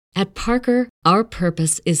At Parker, our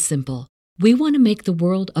purpose is simple. We want to make the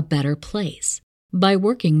world a better place by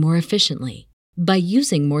working more efficiently, by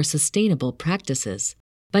using more sustainable practices,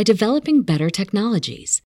 by developing better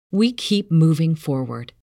technologies. We keep moving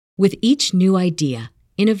forward. With each new idea,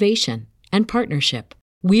 innovation, and partnership,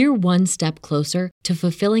 we're one step closer to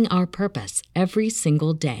fulfilling our purpose every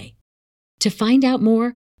single day. To find out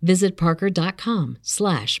more, visit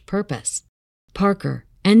parker.com/purpose. Parker,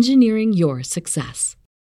 engineering your success.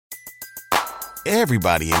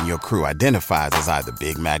 Everybody in your crew identifies as either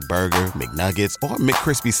Big Mac Burger, McNuggets, or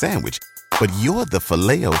McCrispy Sandwich. But you're the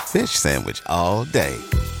Filet-O-Fish Sandwich all day.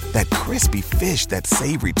 That crispy fish, that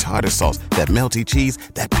savory tartar sauce, that melty cheese,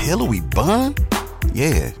 that pillowy bun.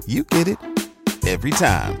 Yeah, you get it. Every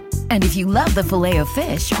time. And if you love the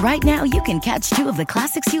Filet-O-Fish, right now you can catch two of the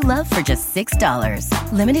classics you love for just $6.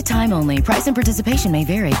 Limited time only. Price and participation may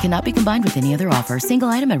vary. Cannot be combined with any other offer. Single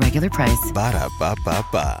item at regular price.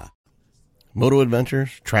 Ba-da-ba-ba-ba. Moto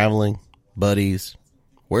adventures, traveling, buddies.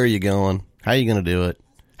 Where are you going? How are you going to do it?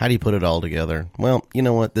 How do you put it all together? Well, you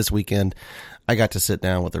know what? This weekend, I got to sit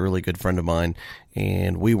down with a really good friend of mine,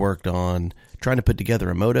 and we worked on trying to put together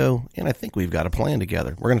a moto, and I think we've got a plan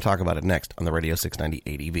together. We're going to talk about it next on the Radio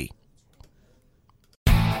 690 ADV.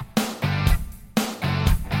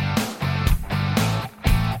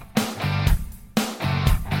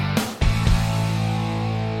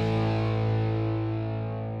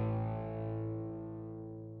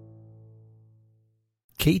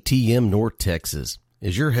 KTM North Texas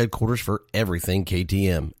is your headquarters for everything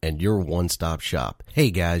KTM and your one-stop shop.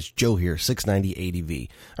 Hey guys, Joe here, 690 ADV.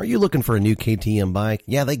 Are you looking for a new KTM bike?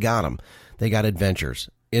 Yeah, they got them. They got adventures,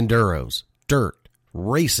 enduros, dirt,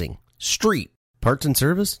 racing, street, parts and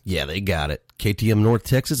service? Yeah, they got it. KTM North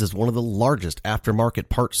Texas is one of the largest aftermarket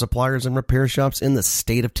parts suppliers and repair shops in the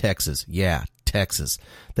state of Texas. Yeah, Texas.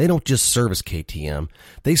 They don't just service KTM.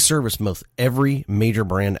 They service most every major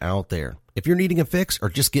brand out there. If you're needing a fix or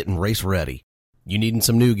just getting race ready, you needing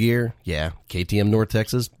some new gear? Yeah, KTM North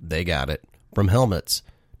Texas, they got it. From helmets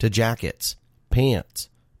to jackets, pants,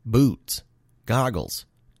 boots, goggles,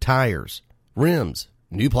 tires, rims,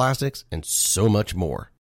 new plastics, and so much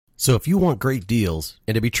more. So if you want great deals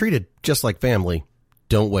and to be treated just like family,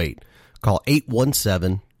 don't wait. Call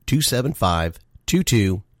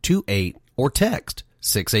 817-275-2228 or text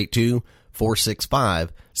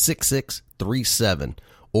 682-465-6637.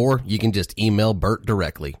 Or you can just email Bert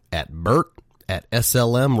directly at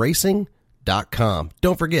bert@slmracing.com.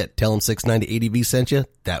 Don't forget, tell him 690 ADV sent you.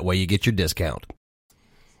 That way you get your discount.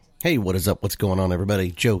 Hey, what is up? What's going on,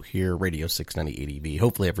 everybody? Joe here, Radio 690 ADV.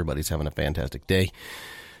 Hopefully everybody's having a fantastic day.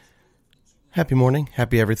 Happy morning.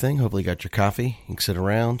 Happy everything. Hopefully you got your coffee. You can sit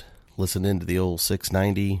around, listen into the old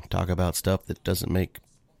 690, talk about stuff that doesn't make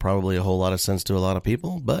probably a whole lot of sense to a lot of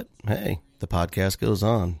people, but hey, the podcast goes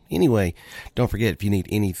on. Anyway, don't forget, if you need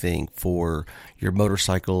anything for your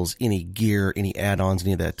motorcycles, any gear, any add-ons,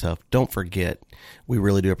 any of that stuff, don't forget, we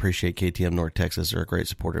really do appreciate KTM North Texas. They're a great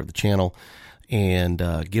supporter of the channel, and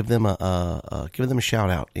give them a shout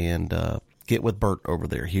out, and get with Bert over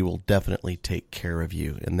there. He will definitely take care of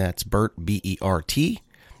you, and that's Bert, BERT,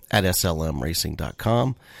 at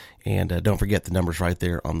slmracing.com. And don't forget, the number's right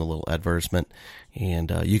there on the little advertisement.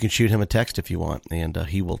 And you can shoot him a text if you want, and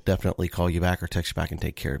he will definitely call you back or text you back and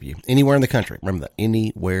take care of you. Anywhere in the country. Remember that,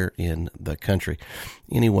 anywhere in the country.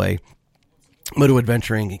 Anyway, moto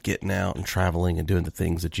adventuring and getting out and traveling and doing the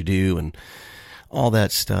things that you do and all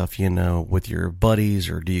that stuff, you know, with your buddies,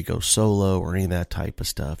 or do you go solo or any of that type of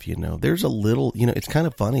stuff, you know. There's a little, you know, it's kind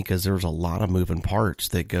of funny because there's a lot of moving parts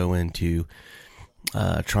that go into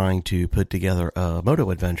trying to put together a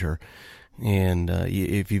moto adventure. And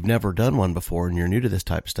if you've never done one before and you're new to this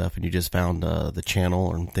type of stuff and you just found the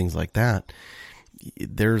channel and things like that,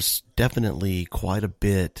 there's definitely quite a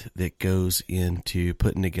bit that goes into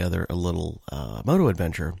putting together a little moto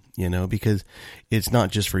adventure, you know, because it's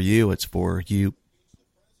not just for you, it's for you,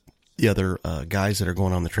 the other guys that are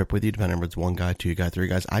going on the trip with you, depending on if it's one guy, two guy, three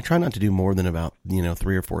guys. I try not to do more than about, you know,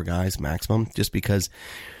 3 or 4 guys maximum, just because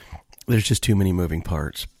there's just too many moving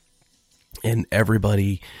parts, and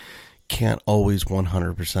everybody can't always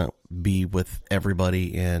 100% be with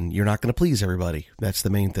everybody, and you're not going to please everybody. That's the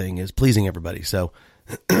main thing, is pleasing everybody. So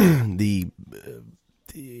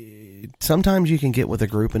sometimes you can get with a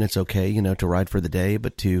group and it's okay, you know, to ride for the day,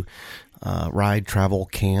 but to ride, travel,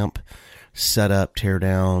 camp, set up, tear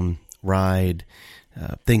down, ride,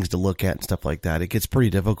 things to look at and stuff like that, it gets pretty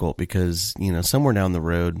difficult because, you know, somewhere down the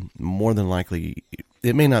road, more than likely,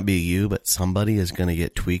 it may not be you, but somebody is going to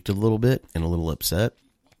get tweaked a little bit and a little upset.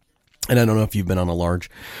 And I don't know if you've been on a large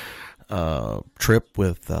trip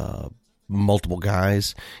with multiple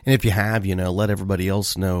guys. And if you have, let everybody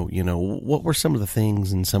else know, what were some of the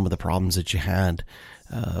things and some of the problems that you had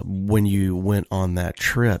when you went on that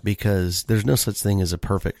trip, because there's no such thing as a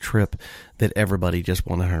perfect trip that everybody just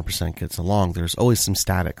 100% gets along. There's always some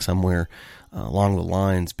static somewhere along the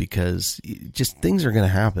lines, because just things are going to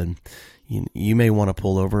happen. You may want to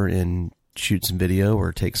pull over and shoot some video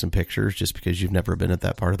or take some pictures just because you've never been at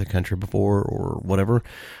that part of the country before or whatever,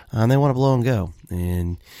 and they want to blow and go,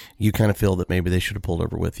 and you kind of feel that maybe they should have pulled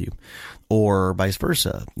over with you, or vice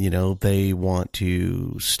versa. They want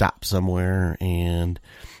to stop somewhere and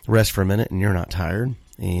rest for a minute, and you're not tired,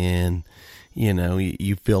 and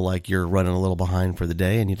you feel like you're running a little behind for the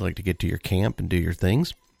day, and you'd like to get to your camp and do your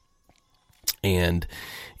things, and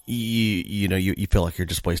you feel like you're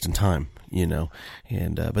just wasting time,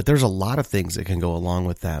 but there's a lot of things that can go along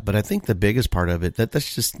with that. But I think the biggest part of it,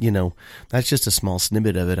 that's just a small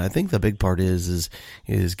snippet of it. I think the big part is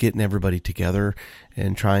getting everybody together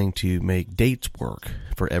and trying to make dates work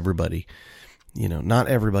for everybody. Not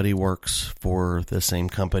everybody works for the same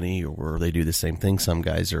company or they do the same thing. Some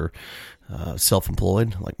guys are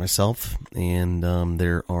self-employed like myself, and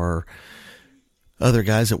there are other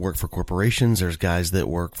guys that work for corporations. There's guys that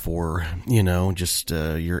work for, just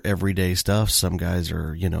your everyday stuff. Some guys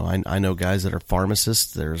are, I know guys that are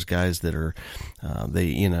pharmacists. There's guys that are,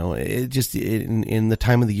 in the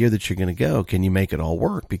time of the year that you're going to go, can you make it all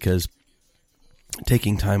work? Because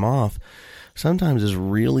taking time off sometimes is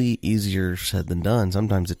really easier said than done.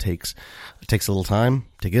 Sometimes it takes a little time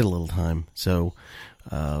to get a little time. So,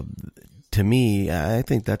 to me, I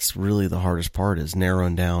think that's really the hardest part, is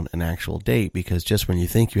narrowing down an actual date, because just when you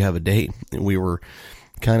think you have a date, we were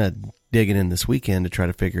kind of digging in this weekend to try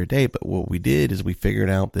to figure a date, but what we did is we figured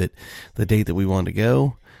out that the date that we wanted to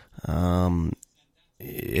go,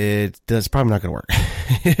 it's probably not going to work.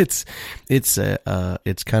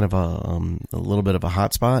 It's kind of a little bit of a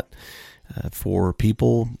hot spot for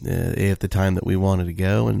people at the time that we wanted to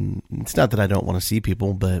go. And it's not that I don't want to see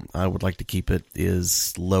people, but I would like to keep it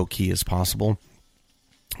as low key as possible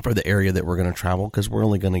for the area that we're going to travel, because we're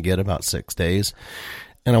only going to get about 6 days.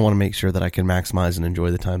 And I want to make sure that I can maximize and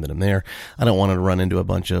enjoy the time that I'm there. I don't want to run into a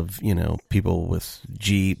bunch of, people with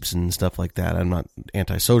Jeeps and stuff like that. I'm not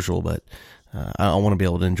antisocial, but I want to be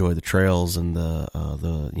able to enjoy the trails and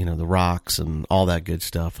the rocks and all that good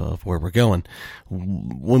stuff of where we're going.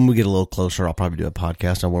 When we get a little closer, I'll probably do a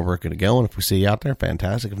podcast on where we're going to go. And if we see you out there,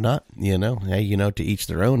 fantastic. If not, to each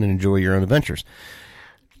their own and enjoy your own adventures.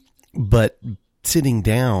 But sitting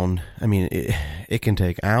down, it can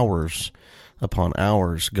take hours upon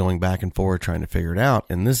hours going back and forth trying to figure it out.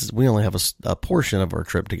 And we only have a portion of our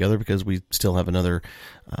trip together, because we still have another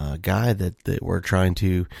guy that we're trying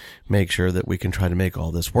to make sure that we can try to make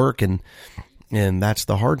all this work. And that's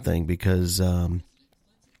the hard thing, because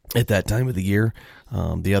at that time of the year,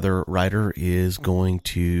 the other rider is going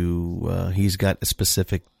to, he's got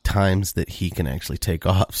specific times that he can actually take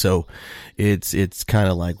off. So it's kind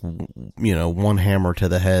of like, one hammer to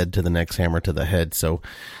the head to the next hammer to the head. So,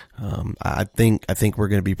 I think we're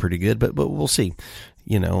going to be pretty good, but we'll see,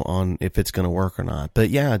 on if it's going to work or not.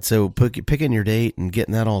 But yeah, so picking your date and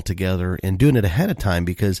getting that all together and doing it ahead of time,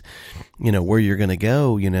 because, where you're going to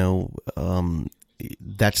go,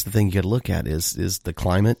 that's the thing you got to look at is the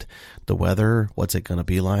climate, the weather. What's it going to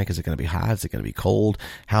be like? Is it going to be hot? Is it going to be cold?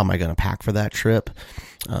 How am I going to pack for that trip?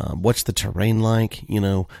 What's the terrain like?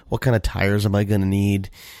 What kind of tires am I going to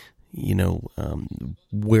need?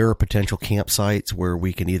 Where are potential campsites where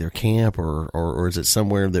we can either camp or is it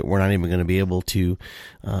somewhere that we're not even going to be able to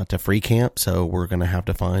free camp? So we're going to have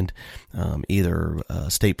to find, either,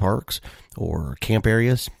 state parks or camp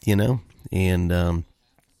areas, and,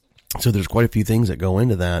 so there's quite a few things that go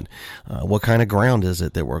into that. What kind of ground is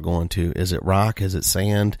it that we're going to? Is it rock? Is it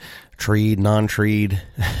sand? Treed? Non-treed?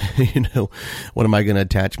 What am I going to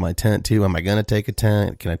attach my tent to? Am I going to take a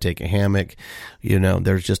tent? Can I take a hammock?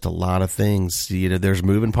 There's just a lot of things. There's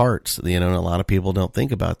moving parts. And a lot of people don't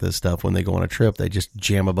think about this stuff when they go on a trip. They just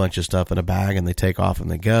jam a bunch of stuff in a bag and they take off and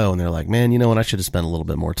they go. And they're like, man, I should have spent a little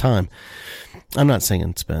bit more time. I'm not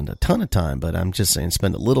saying spend a ton of time, but I'm just saying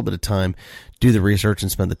spend a little bit of time, do the research and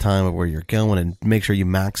spend the time of where you're going, and make sure you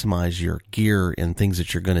maximize your gear and things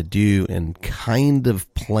that you're going to do, and kind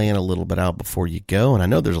of plan a little bit out before you go. And I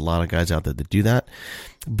know there's a lot of guys out there that do that,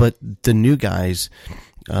 but the new guys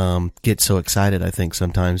get so excited, I think,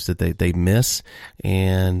 sometimes that they miss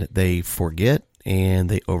and they forget. And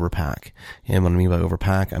they overpack. And what I mean by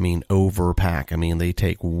overpack, I mean overpack. I mean, they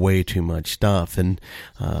take way too much stuff. And,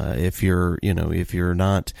 if you're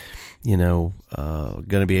not, going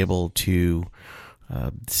to be able to,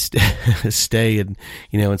 stay in,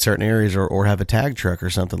 in certain areas or have a tag truck or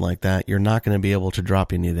something like that, you're not going to be able to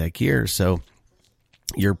drop any of that gear. So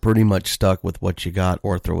you're pretty much stuck with what you got,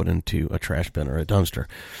 or throw it into a trash bin or a dumpster,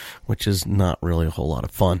 which is not really a whole lot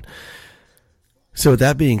of fun. So with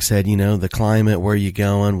that being said, the climate, where you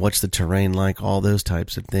going, what's the terrain like, all those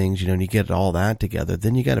types of things, and you get all that together,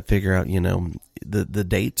 then you got to figure out, the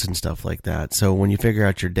dates and stuff like that. So when you figure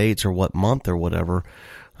out your dates or what month or whatever,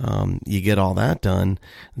 you get all that done,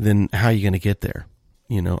 then how are you going to get there?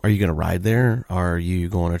 Are you going to ride there? Are you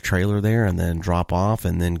going to trailer there and then drop off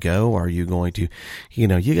and then go? Are you going to, you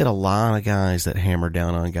get a lot of guys that hammer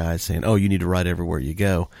down on guys saying, oh, you need to ride everywhere you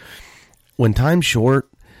go. When time's short,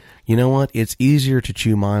 you know what? It's easier to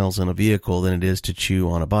chew miles in a vehicle than it is to chew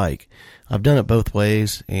on a bike. I've done it both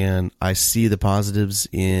ways, and I see the positives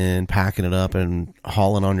in packing it up and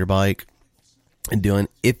hauling on your bike and doing,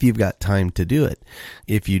 if you've got time to do it.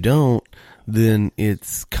 If you don't, then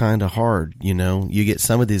it's kind of hard. You get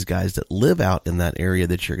some of these guys that live out in that area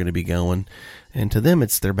that you're going to be going, and to them,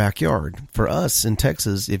 it's their backyard. For us in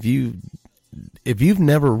Texas, if you've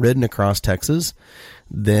never ridden across Texas,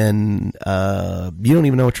 then you don't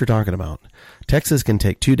even know what you're talking about. Texas can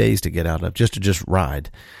take 2 days to get out of, just to ride.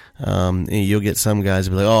 And you'll get some guys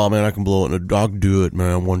be like, oh man, I can blow it in a dog, do it,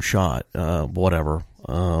 man, one shot, whatever.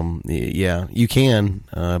 Yeah, you can,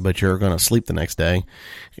 but you're going to sleep the next day,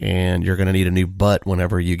 and you're going to need a new butt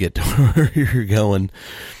whenever you get to where you're going.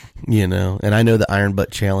 And I know the Iron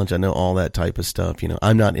Butt Challenge. I know all that type of stuff.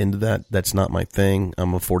 I'm not into that. That's not my thing.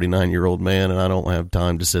 I'm a 49-year-old man, and I don't have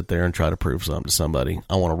time to sit there and try to prove something to somebody.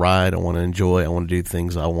 I want to ride. I want to enjoy. I want to do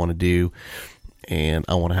things I want to do, and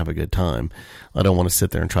I want to have a good time. I don't want to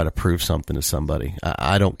sit there and try to prove something to somebody.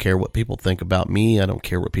 I don't care what people think about me. I don't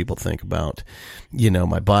care what people think about,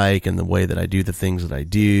 my bike and the way that I do the things that I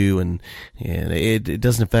do. And it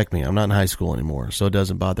doesn't affect me. I'm not in high school anymore, so it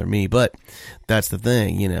doesn't bother me. But that's the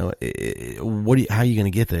thing, how are you going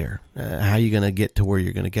to get there? How are you going to get to where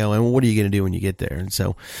you're going to go? And what are you going to do when you get there? And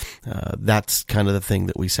so, that's kind of the thing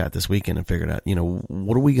that we sat this weekend and figured out,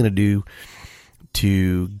 what are we going to do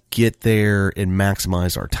to get there and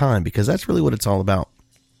maximize our time, because that's really what it's all about.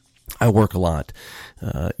 I work a lot.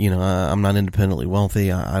 I'm not independently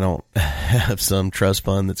wealthy. I don't have some trust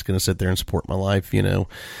fund that's going to sit there and support my life,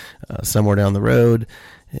 somewhere down the road.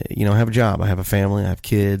 I have a job. I have a family. I have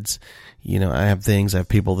kids. I have things. I have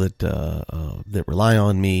people that rely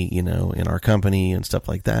on me, in our company and stuff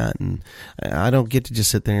like that. And I don't get to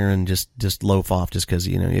just sit there and just loaf off just because,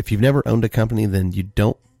 if you've never owned a company, then you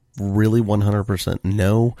don't really 100%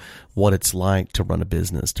 know what it's like to run a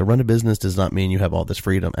business. To run a business does not mean you have all this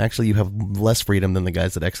freedom. Actually, you have less freedom than the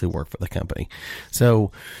guys that actually work for the company.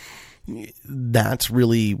 So that's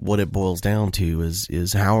really what it boils down to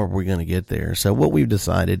is how are we going to get there? So what we've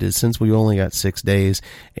decided is, since we only got 6 days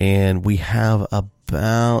and we have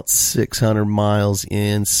about 600 miles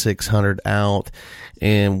in, 600 out,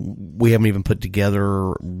 and we haven't even put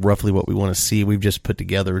together roughly what we want to see. We've just put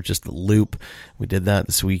together just the loop. We did that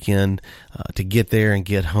this weekend to get there and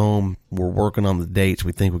get home. We're working on the dates.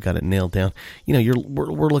 We think we got it nailed down.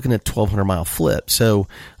 We're looking at 1,200 mile flip. So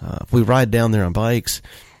if we ride down there on bikes,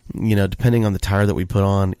 depending on the tire that we put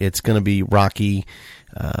on, it's going to be rocky,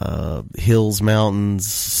 hills,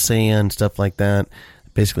 mountains, sand, stuff like that.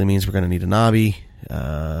 Basically means we're going to need a knobby,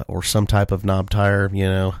 or some type of knob tire.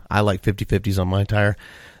 I like 50/50s on my tire.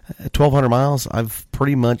 1,200 miles, I've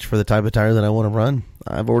pretty much, for the type of tire that I want to run,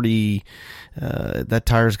 I've already, that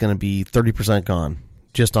tire is going to be 30% gone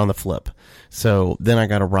just on the flip. So then I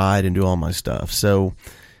got to ride and do all my stuff. So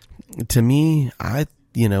to me,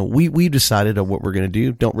 we decided on what we're going to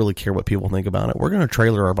do. Don't really care what people think about it. We're going to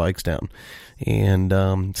trailer our bikes down. And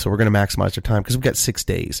so we're going to maximize our time because we've got 6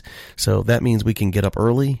 days. So that means we can get up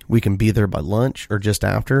early. We can be there by lunch or just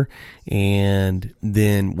after. And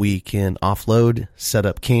then we can offload, set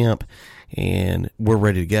up camp, and we're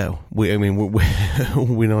ready to go. We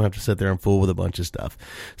don't have to sit there and fool with a bunch of stuff.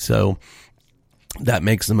 So that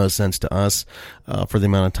makes the most sense to us for the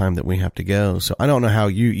amount of time that we have to go. So I don't know how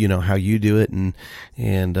how you do it,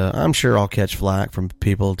 and I'm sure I'll catch flack from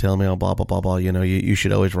people telling me, oh, blah blah blah blah. You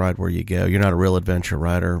should always ride where you go. You're not a real adventure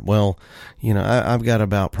rider. Well, I've got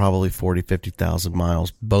about probably 50,000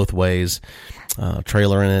 miles both ways,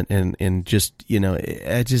 trailer in it, and just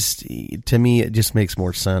to me it just makes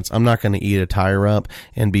more sense. I'm not going to eat a tire up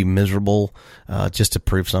and be miserable just to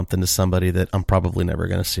prove something to somebody that I'm probably never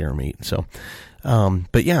going to see or meet. So.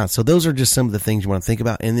 But yeah, so those are just some of the things you want to think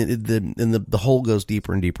about, and the hole goes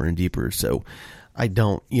deeper and deeper and deeper. So, I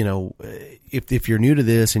don't, if you're new to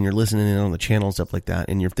this and you're listening in on the channel and stuff like that,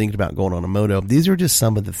 and you're thinking about going on a moto, these are just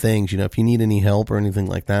some of the things, if you need any help or anything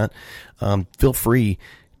like that, feel free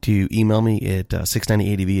to email me at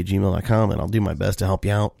 690adv@gmail.com, and I'll do my best to help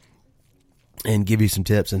you out and give you some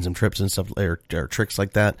tips and some trips and stuff, or tricks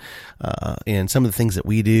like that. And some of the things that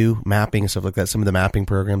we do, mapping and stuff like that, some of the mapping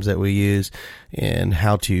programs that we use, and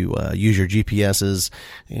how to use your GPSs,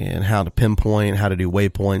 and how to pinpoint, how to do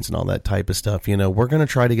waypoints and all that type of stuff. We're going to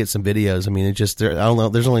try to get some videos. I mean, I don't know,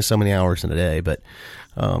 there's only so many hours in a day, but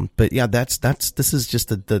yeah, this is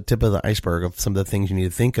just the tip of the iceberg of some of the things you need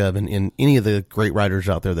to think of. And any of the great writers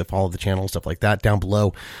out there that follow the channel and stuff like that, down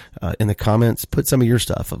below, in the comments, put some of your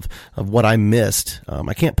stuff of what I missed.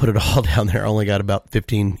 I can't put it all down there. I only got about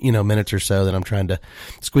 15, minutes or so that I'm trying to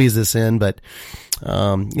squeeze this in, but,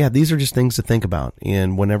 yeah, these are just things to think about.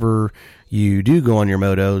 And whenever you do go on your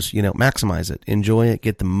motos, maximize it, enjoy it,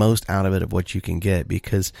 get the most out of it of what you can get.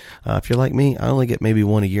 Because if you're like me, I only get maybe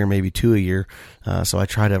one a year, maybe two a year. So I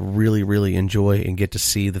try to really, really enjoy and get to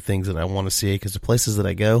see the things that I want to see, because the places that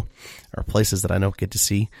I go are places that I don't get to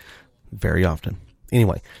see very often.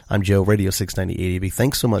 Anyway, I'm Joe, Radio 690 ADV.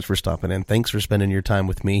 Thanks so much for stopping in. Thanks for spending your time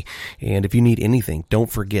with me. And if you need anything, don't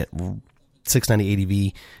forget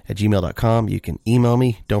 690adv@gmail.com. You can email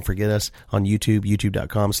me. Don't forget us on YouTube,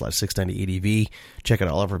 youtube.com/690adv. Check out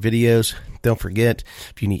all of our videos. Don't forget,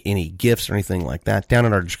 if you need any gifts or anything like that, down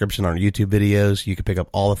in our description on our YouTube videos, you can pick up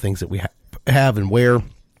all the things that we have and wear.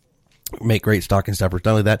 Make great stocking stuffers.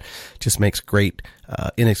 Not only that, just makes great,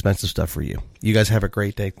 inexpensive stuff for you. You guys have a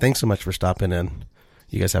great day. Thanks so much for stopping in.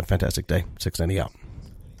 You guys have a fantastic day. 690 out.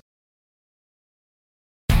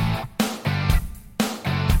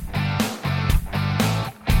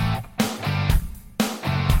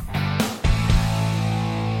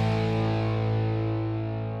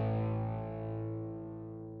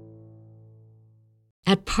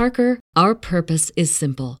 At Parker, our purpose is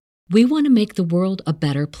simple. We want to make the world a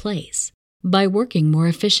better place by working more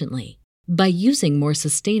efficiently, by using more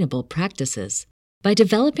sustainable practices, by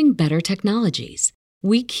developing better technologies.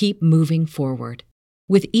 We keep moving forward.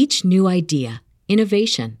 With each new idea,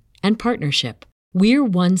 innovation, and partnership, we're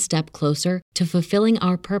one step closer to fulfilling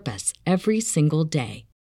our purpose every single day.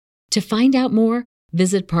 To find out more,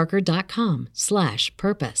 visit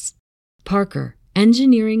parker.com/purpose. Parker,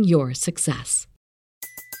 engineering your success.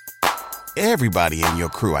 Everybody in your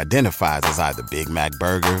crew identifies as either Big Mac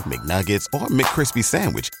Burger, McNuggets, or McCrispy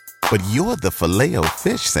Sandwich. But you're the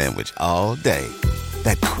Filet-O-Fish Sandwich all day.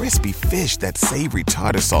 That crispy fish, that savory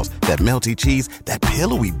tartar sauce, that melty cheese, that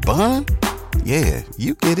pillowy bun. Yeah,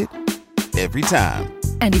 you get it. Every time.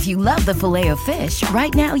 And if you love the Filet-O-Fish,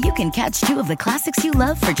 right now you can catch two of the classics you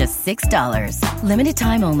love for just $6. Limited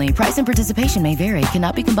time only. Price and participation may vary.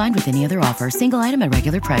 Cannot be combined with any other offer. Single item at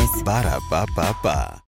regular price. Ba-da-ba-ba-ba.